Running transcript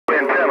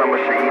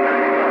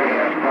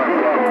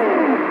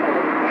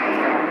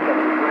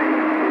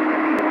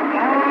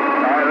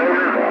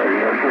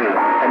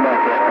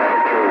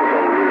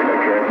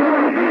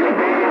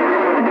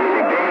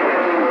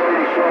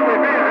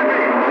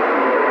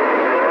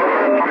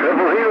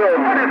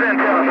What is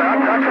antenna, sir?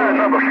 I tried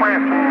number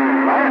Francis.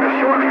 I had a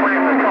short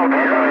Francis talk to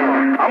you.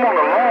 I'm on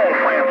the long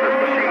Francis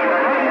machine.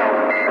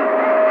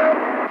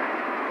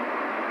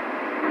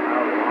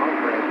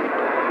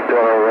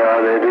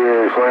 Around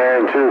ATL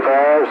land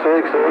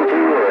 256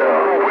 ATL.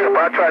 Oh, Whip,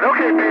 I tried.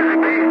 Okay, busy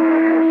bee.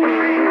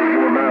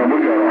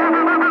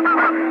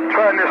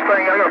 Trying this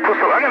thing. I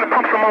gotta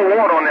pump some more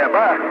water on that.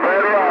 Bye.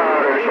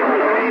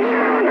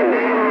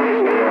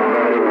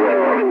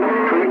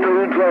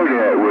 Plug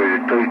that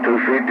with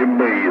 250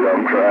 bees.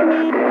 I'm trying.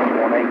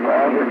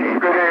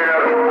 185. Good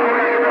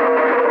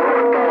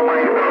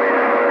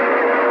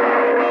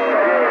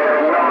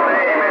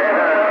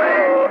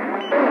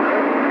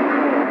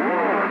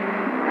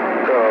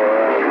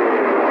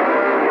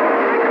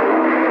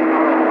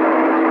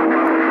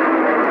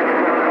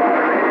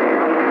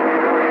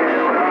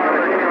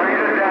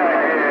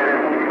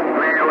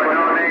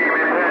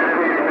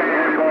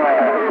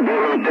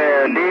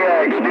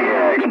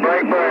DX,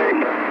 break.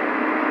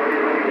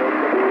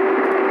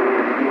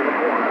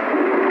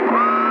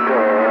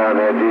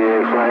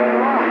 DX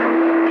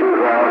land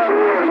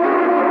 256.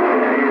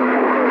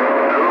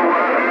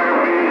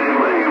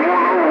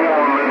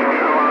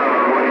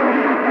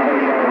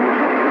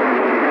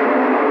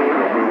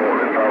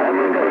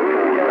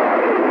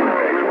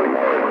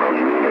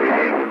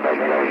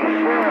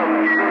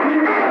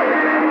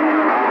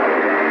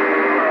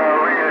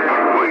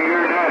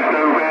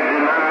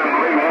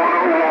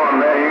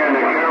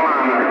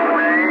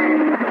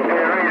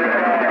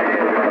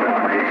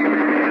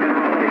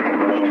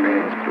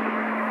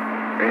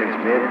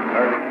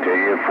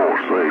 ATL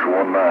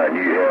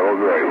 4619, you have a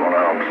great one.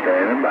 I'm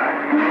standing by.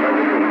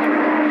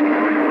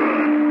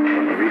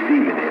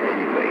 Receiving it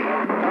anyway.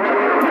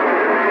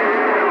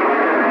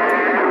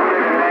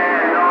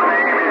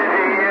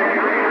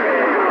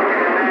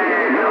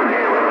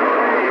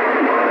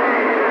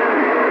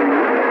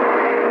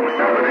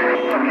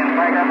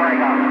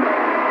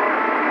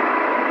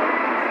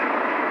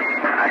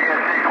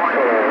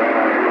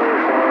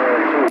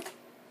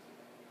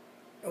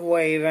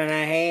 Waving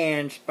a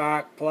hand,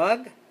 spark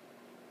plug.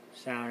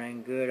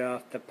 Sounding good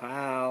off the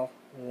pile.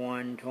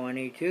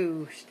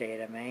 122,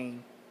 state of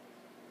Maine.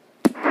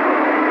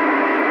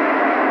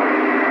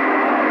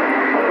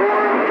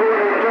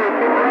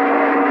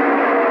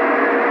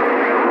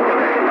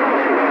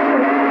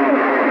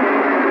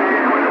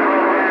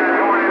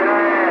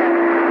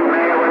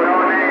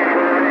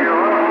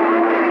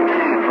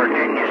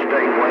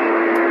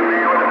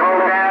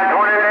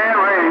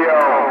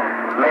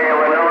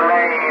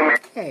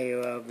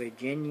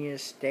 Virginia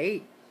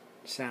State,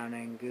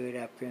 sounding good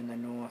up in the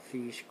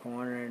northeast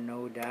corner,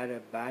 no doubt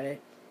about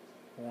it.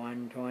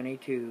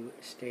 122,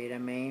 state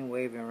of Maine,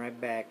 waving right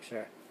back,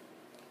 sir.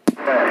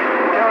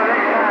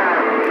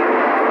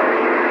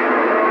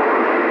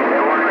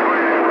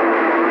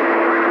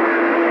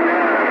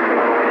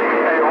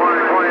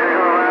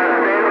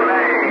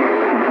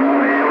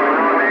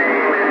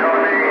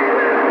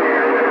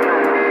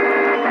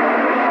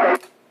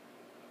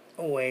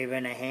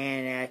 Waving a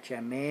hand at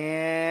you,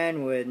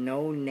 man with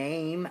no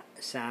name,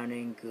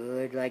 sounding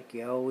good like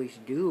you always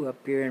do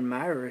up here in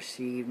my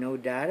receive, no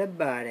doubt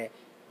about it.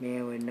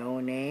 Man with no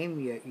name,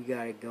 you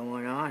got it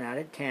going on out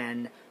of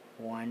 10.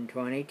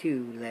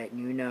 122, letting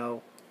you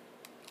know.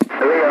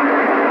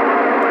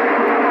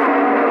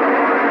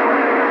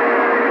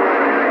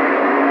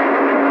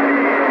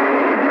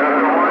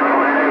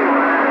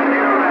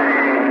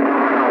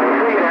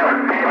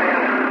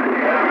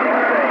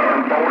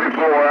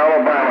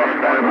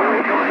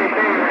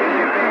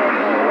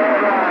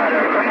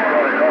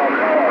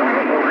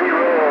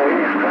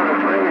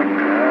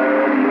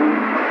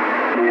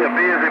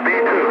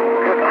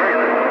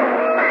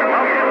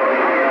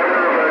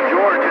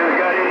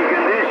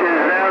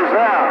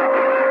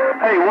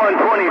 Hey,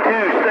 122,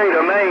 state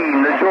of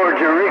Maine, the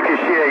Georgia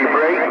Ricochet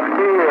break.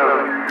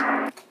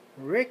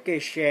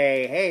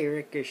 Ricochet, hey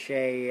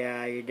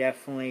Ricochet, you're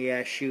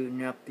definitely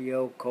shooting up the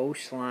old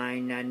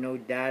coastline, no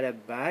doubt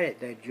about it.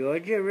 The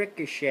Georgia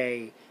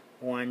Ricochet,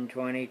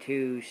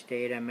 122,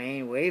 state of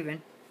Maine,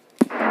 waving.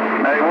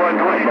 Hey,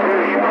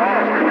 122, you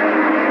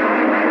bastard.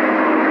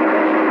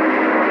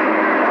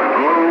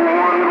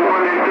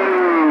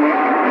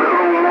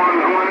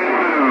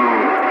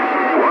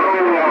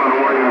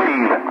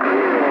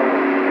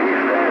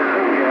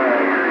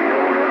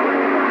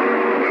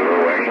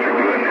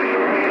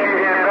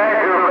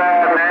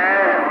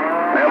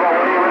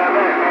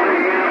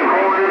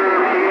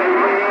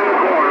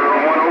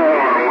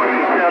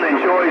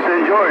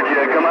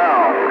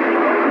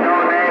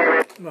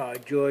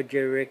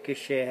 Georgia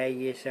Ricochet, have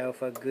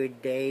yourself a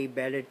good day,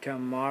 better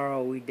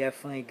tomorrow. We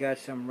definitely got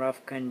some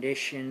rough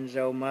conditions.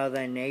 Oh,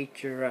 Mother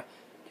Nature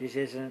just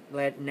isn't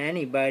letting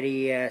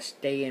anybody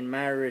stay in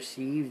my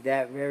receive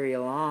that very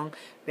long.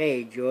 But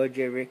hey,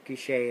 Georgia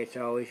Ricochet, it's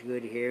always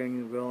good hearing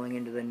you rolling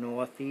into the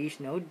northeast.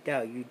 No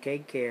doubt, you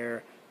take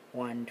care.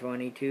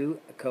 122,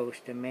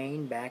 coast of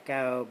Maine, back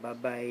out.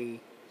 Bye-bye.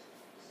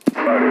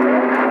 All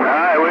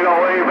right, we're going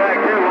to wave back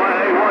to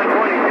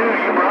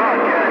 122, you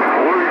broadcast.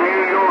 Where's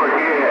New York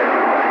at?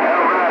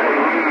 All right,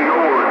 New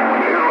York.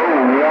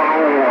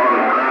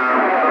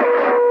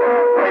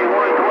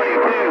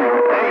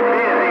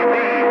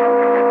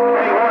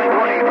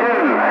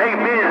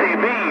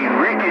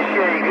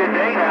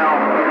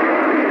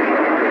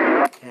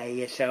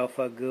 yourself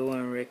a good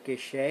one,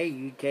 Ricochet.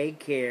 You take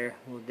care.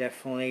 We'll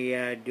definitely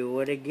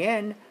do it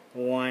again.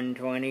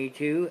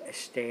 122,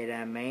 state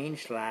of Maine,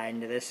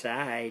 sliding to the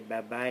side.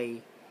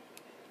 Bye-bye.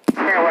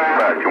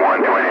 Roger,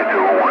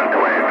 122, 122.